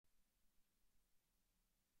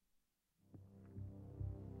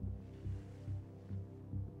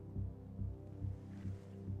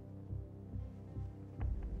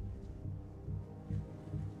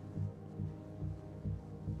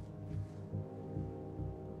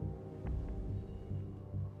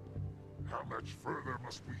How much further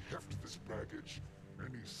must we heft this baggage?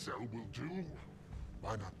 Any cell will do?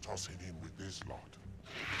 Why not toss it in with this lot?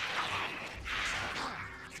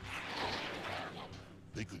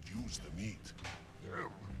 They could use the meat. Them?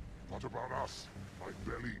 What about us? My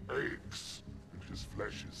belly aches, and his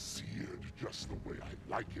flesh is seared just the way I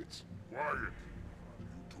like it. Quiet! You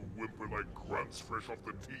two whimper like grunts fresh off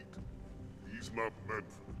the teat. He's not meant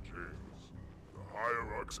for the jails. The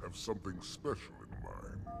hierarchs have something special in mind.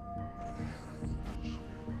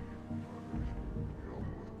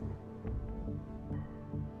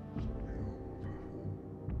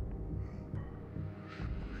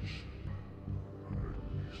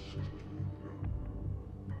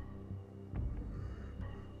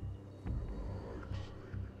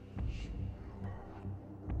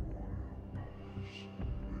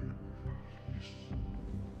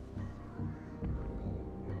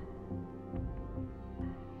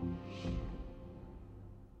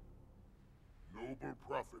 Noble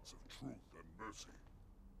prophets of truth and mercy,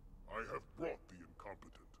 I have brought the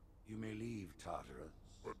incompetent. You may leave, Tartarus.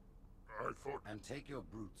 But I thought... And take your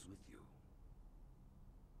brutes with you.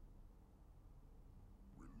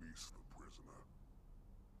 Release the prisoner.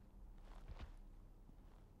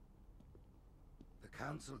 The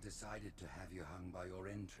council decided to have you hung by your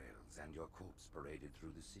entrails and your corpse paraded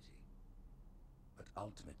through the city. But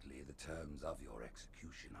ultimately, the terms of your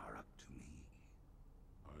execution are up to me.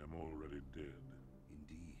 I am already dead.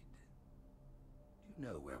 Indeed. Do you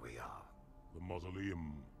know where we are? The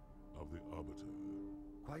mausoleum of the Arbiter.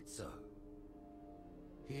 Quite so.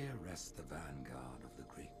 Here rests the vanguard of the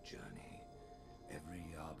great journey.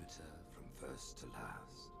 Every Arbiter from first to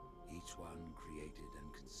last. Each one created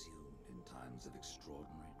and consumed in times of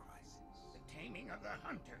extraordinary crisis. The taming of the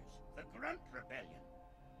Hunters, the Grunt Rebellion.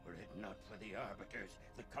 Were it not for the Arbiters,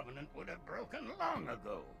 the Covenant would have broken long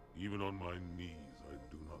ago. Even on my knees, I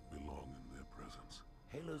do not belong in their presence.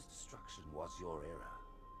 Halo's destruction was your error,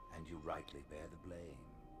 and you rightly bear the blame.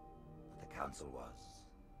 But the Council was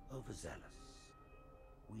overzealous.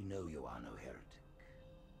 We know you are no heretic.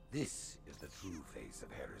 This is the true face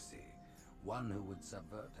of heresy, one who would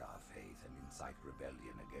subvert our faith and incite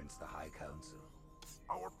rebellion against the High Council.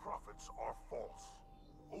 Our prophets are false.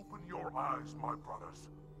 Open your eyes, my brothers.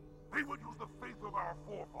 They would use the faith of our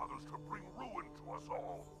forefathers to bring ruin to us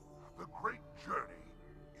all. The great journey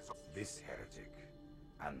is a... This heretic,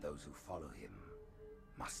 and those who follow him,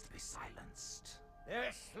 must be silenced.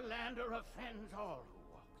 Their slander offends all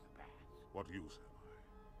who walk the path. What use am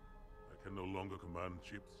I? I can no longer command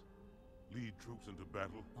ships, lead troops into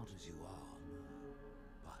battle. Not as you are, no,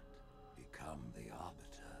 but become the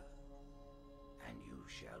Arbiter. And you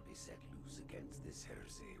shall be set loose against this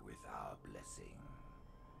heresy with our blessing.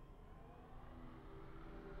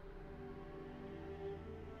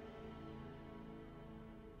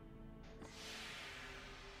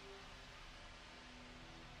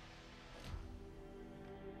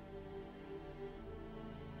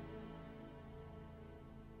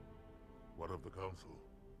 What of the Council?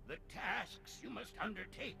 The tasks you must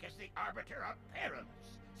undertake as the Arbiter are perilous,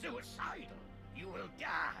 suicidal. You will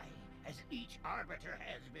die, as each Arbiter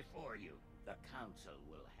has before you. The Council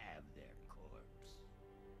will have their corpse.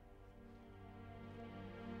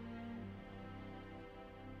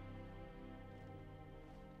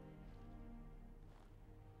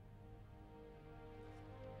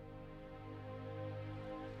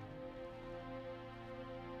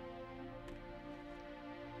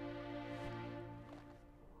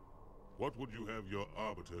 What would you have your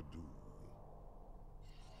Arbiter do?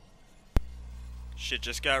 Shit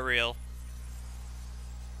just got real.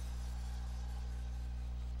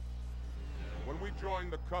 When we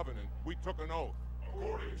joined the Covenant, we took an oath.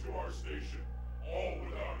 According to our station, all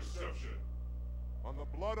without exception. On the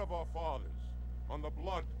blood of our fathers, on the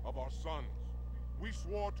blood of our sons, we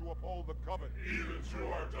swore to uphold the Covenant. Even through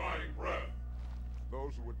our dying breath.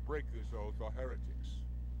 Those who would break this oath are heretics,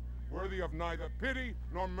 worthy of neither pity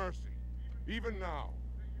nor mercy. Even now,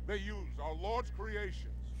 they use our Lord's creations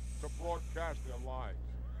to broadcast their lies.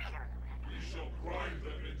 We shall grind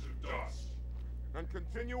them into dust. And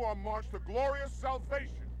continue our march to glorious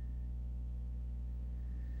salvation.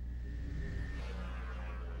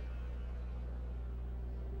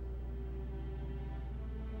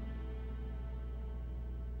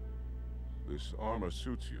 This armor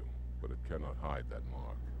suits you, but it cannot hide that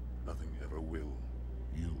mark. Nothing ever will.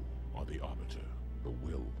 You are the Arbiter, the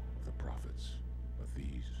will of the prophets. But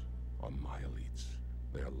these are my elites.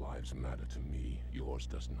 Their lives matter to me, yours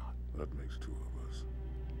does not. That makes two of us.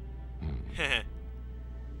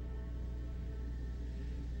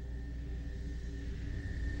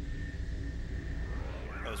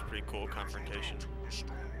 That was a pretty cool confrontation. a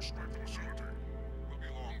storm will strike the facility. We'll be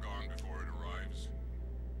long gone before it arrives.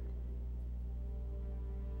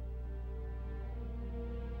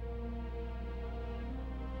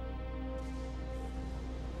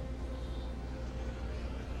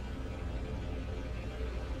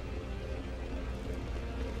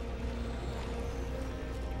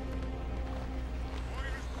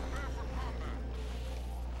 Warriors, prepare for combat.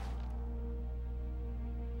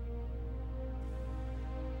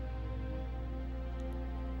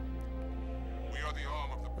 We are the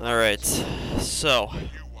arm of the Alright, so. You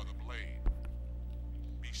are the blade.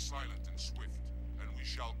 Be silent and swift, and we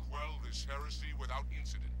shall quell this heresy without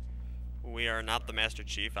incident. We are not the Master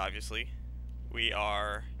Chief, obviously. We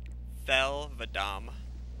are Fel Vadam.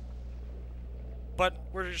 But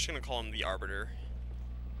we're just gonna call him the Arbiter.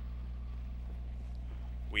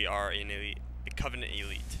 We are an elite, a Covenant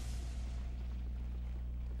elite.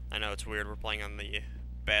 I know it's weird, we're playing on the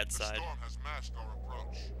bad The side. storm has masked our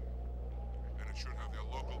approach, and it should have their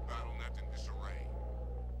local battle net in disarray.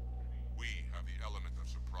 We have the element of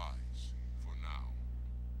surprise, for now.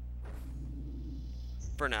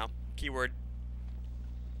 For now. Keyword.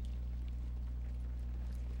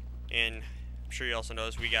 And I'm sure you also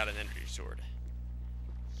noticed we got an energy sword.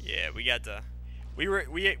 Yeah, we got to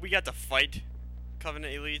we got to fight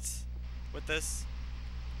Covenant elites with this.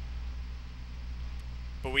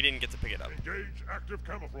 But we didn't get to pick it up. Engage active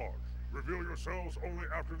camouflage. Reveal yourselves only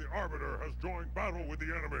after the Arbiter has joined battle with the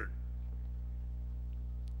enemy.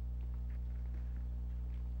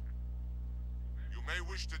 You may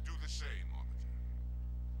wish to do the same, Arbiter.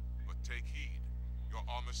 But take heed. Your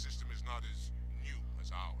armor system is not as new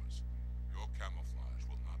as ours. Your camouflage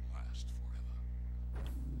will not last forever.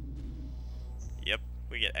 Yep,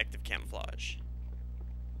 we get active camouflage.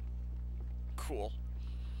 Cool.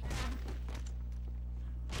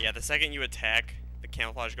 Yeah, the second you attack, the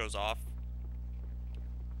camouflage goes off.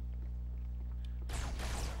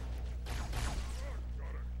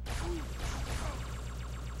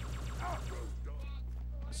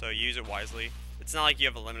 So use it wisely. It's not like you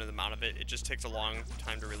have a limited amount of it, it just takes a long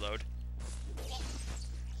time to reload.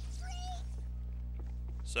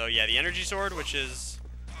 So yeah, the energy sword, which is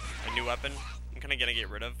a new weapon, I'm kinda gonna get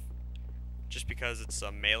rid of. Just because it's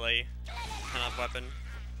a melee kind of weapon.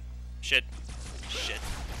 Shit. Shit.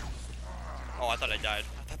 Oh, I thought I died.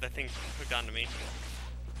 I thought that thing hooked onto me.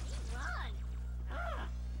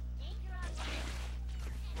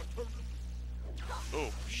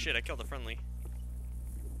 Oh, shit, I killed a friendly.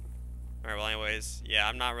 Alright, well anyways, yeah,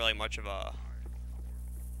 I'm not really much of a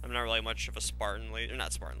Spartan laser,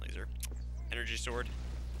 not Spartan laser, energy sword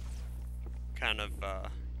kind of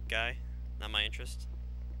guy, not my interest.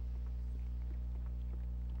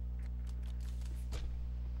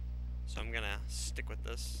 So I'm gonna stick with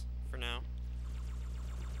this for now.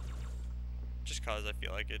 Just cause I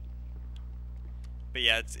feel like it. But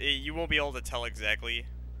yeah, you won't be able to tell exactly,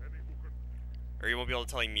 or you won't be able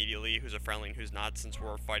to tell immediately who's a friendly and who's not, since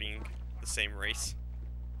we're fighting the same race.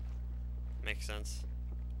 Makes sense.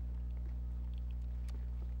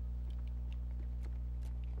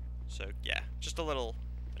 So yeah, just a little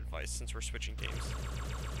advice since we're switching teams.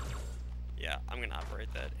 Yeah, I'm gonna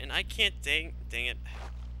operate that. And I can't, dang it.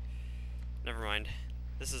 Never mind.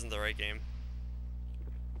 This isn't the right game.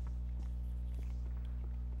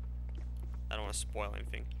 I don't want to spoil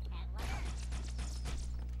anything.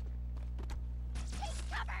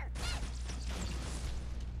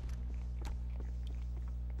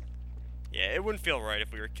 Yeah, it wouldn't feel right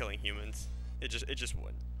if we were killing humans. It just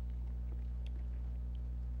wouldn't.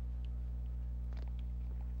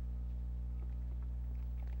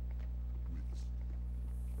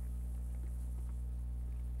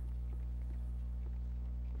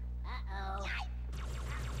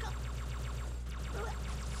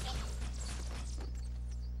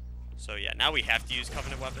 So yeah, now we have to use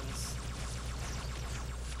Covenant weapons.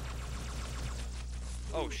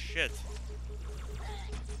 Oh shit.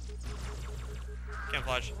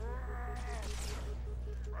 Camouflage.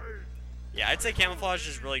 Yeah, I'd say camouflage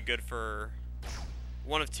is really good for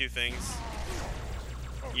one of two things.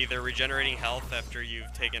 Either regenerating health after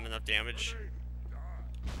you've taken enough damage,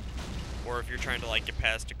 or if you're trying to like get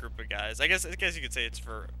past a group of guys. I guess you could say it's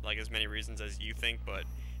for like as many reasons as you think, but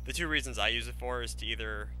the two reasons I use it for is to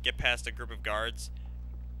either get past a group of guards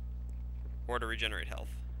or to regenerate health.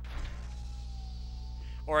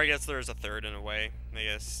 Or I guess there's a third in a way. I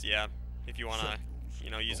guess, yeah, if you want to, you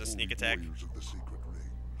know, use a sneak attack. Warriors of the Sacred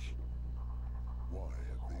Rings. Why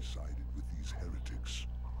have they sided with these heretics?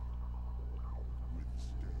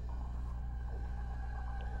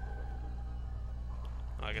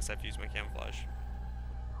 Oh, I guess I have to use my camouflage.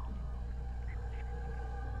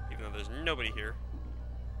 Even though there's nobody here.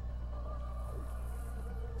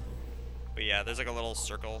 But yeah, there's like a little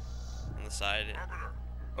circle on the side.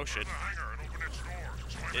 Oh shit.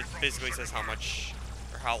 It basically says how much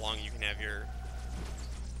or how long you can have your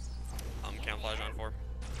camouflage on for.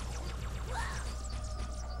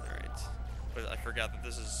 Alright. But I forgot that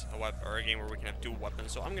this is a game where we can have dual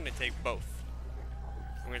weapons, so I'm gonna take both.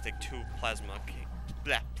 I'm gonna take two plasma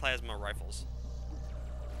rifles.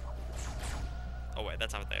 Oh wait,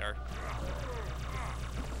 that's not what they are.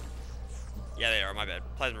 Yeah, they are. My bad.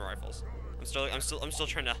 Plasma rifles. I'm still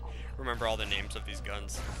trying to remember all the names of these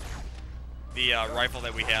guns. The rifle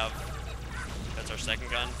that we have, that's our second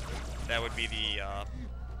gun. That would be the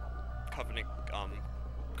Covenant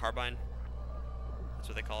carbine. That's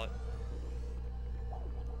what they call it.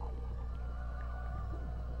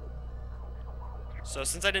 So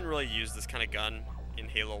since I didn't really use this kind of gun in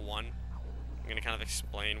Halo 1, I'm gonna kind of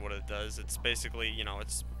explain what it does. It's basically, you know,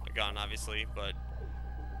 it's a gun obviously, but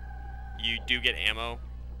you do get ammo.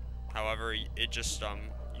 However, it just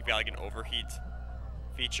you've got like an overheat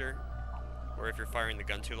feature, where if you're firing the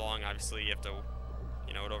gun too long, obviously you have to,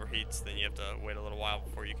 you know, it overheats. Then you have to wait a little while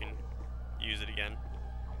before you can use it again.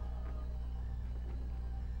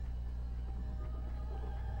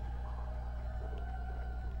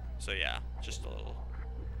 So yeah, just a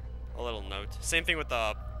little note. Same thing with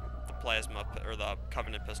the plasma or the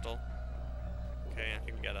Covenant pistol. Okay, I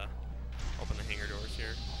think we gotta open the hangar doors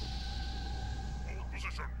here. Hold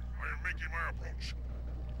position. I am making my approach.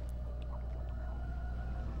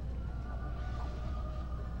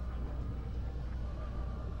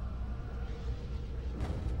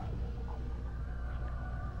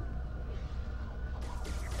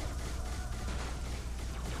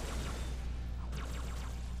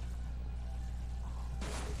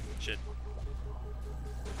 Shit.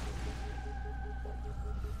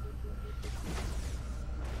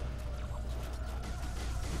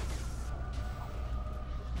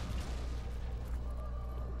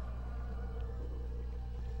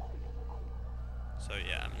 So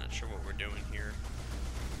yeah, I'm not sure what we're doing here.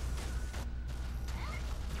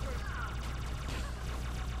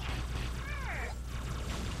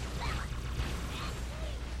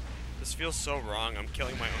 This feels so wrong. I'm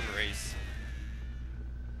killing my own race.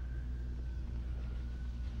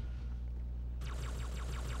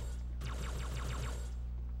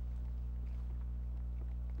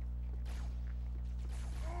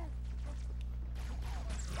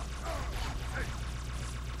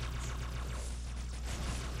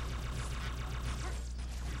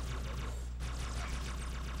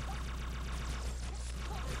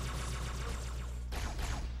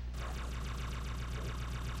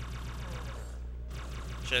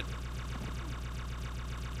 Shit.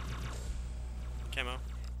 Camo.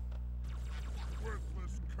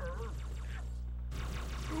 Worthless cur.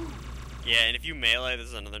 Yeah, and if you melee, this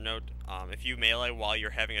is another note. If you melee while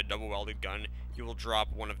you're having a double welded gun, you will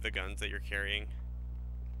drop one of the guns that you're carrying.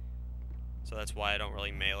 So that's why I don't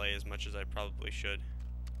really melee as much as I probably should.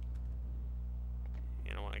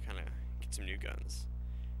 And I want to kind of get some new guns.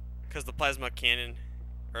 Because the plasma cannon,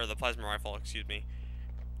 or the plasma rifle, excuse me,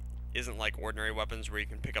 isn't like ordinary weapons where you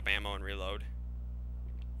can pick up ammo and reload.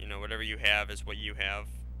 You know, whatever you have is what you have.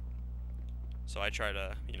 So I try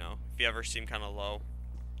to, you know, if you ever seem kind of low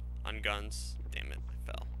on guns, damn it, I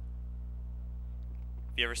fell.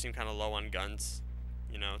 If you ever seem kind of low on guns,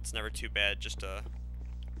 you know, it's never too bad just to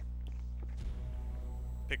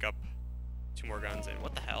pick up 2 more guns and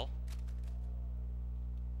what the hell?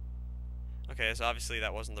 Okay, so obviously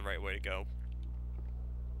that wasn't the right way to go.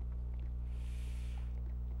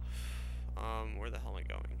 Where the hell am I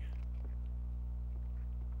going?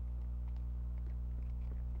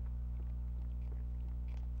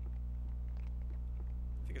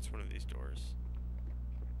 I think it's one of these doors.